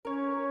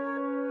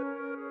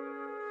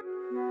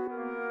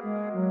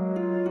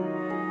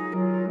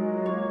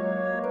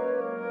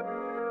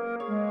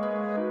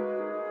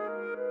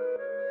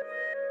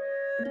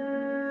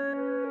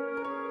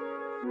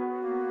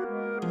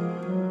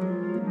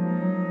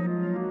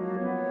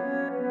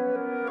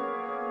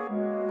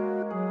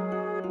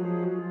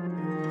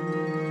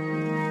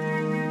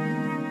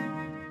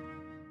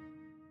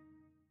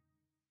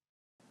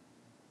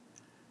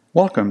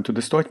Welcome to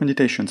the Stoic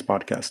Meditations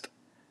podcast,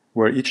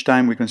 where each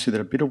time we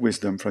consider a bit of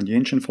wisdom from the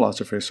ancient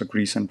philosophers of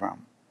Greece and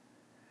Rome.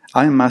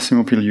 I am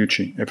Massimo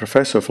Pigliucci, a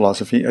professor of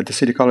philosophy at the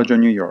City College of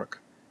New York,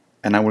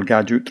 and I will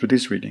guide you through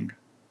this reading.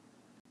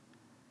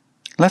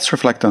 Let's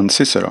reflect on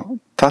Cicero,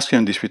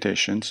 Tusculan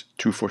Disputations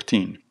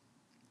 2:14.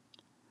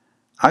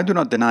 I do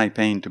not deny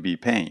pain to be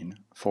pain,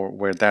 for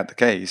were that the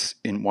case,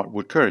 in what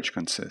would courage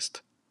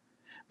consist?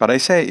 But I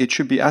say it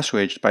should be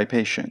assuaged by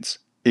patience,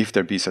 if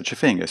there be such a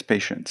thing as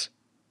patience.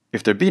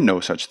 If there be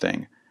no such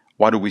thing,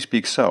 why do we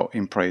speak so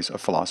in praise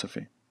of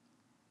philosophy?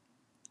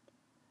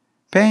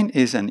 Pain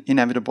is an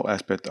inevitable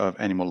aspect of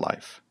animal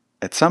life.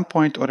 At some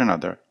point or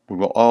another, we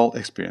will all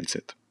experience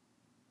it.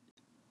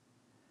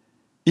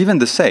 Even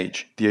the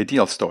sage, the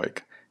ideal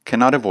Stoic,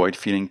 cannot avoid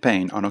feeling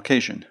pain on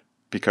occasion,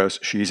 because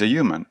she is a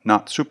human,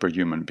 not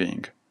superhuman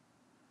being.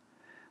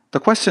 The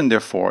question,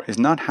 therefore, is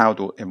not how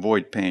to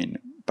avoid pain,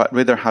 but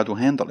rather how to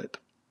handle it.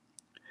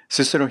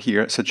 Cicero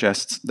here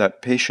suggests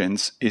that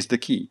patience is the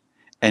key,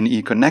 and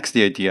he connects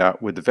the idea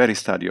with the very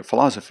study of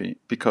philosophy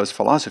because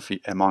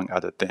philosophy, among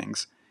other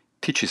things,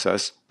 teaches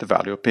us the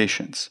value of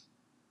patience.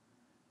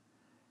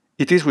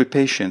 It is with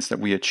patience that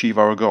we achieve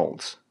our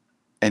goals,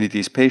 and it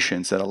is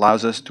patience that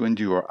allows us to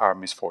endure our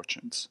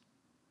misfortunes.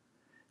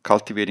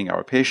 Cultivating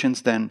our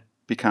patience, then,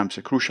 becomes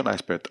a crucial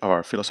aspect of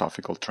our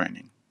philosophical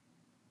training.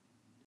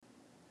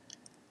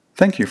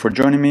 Thank you for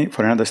joining me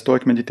for another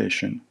Stoic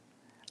meditation.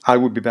 I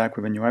will be back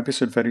with a new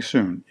episode very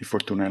soon, if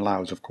Fortuna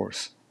allows, of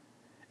course.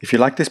 If you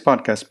like this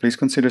podcast, please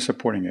consider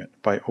supporting it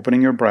by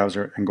opening your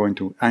browser and going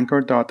to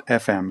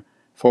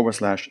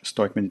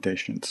anchor.fm/Stoic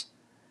Meditations.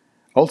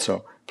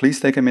 Also,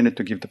 please take a minute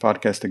to give the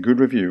podcast a good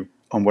review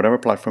on whatever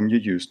platform you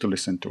use to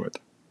listen to it.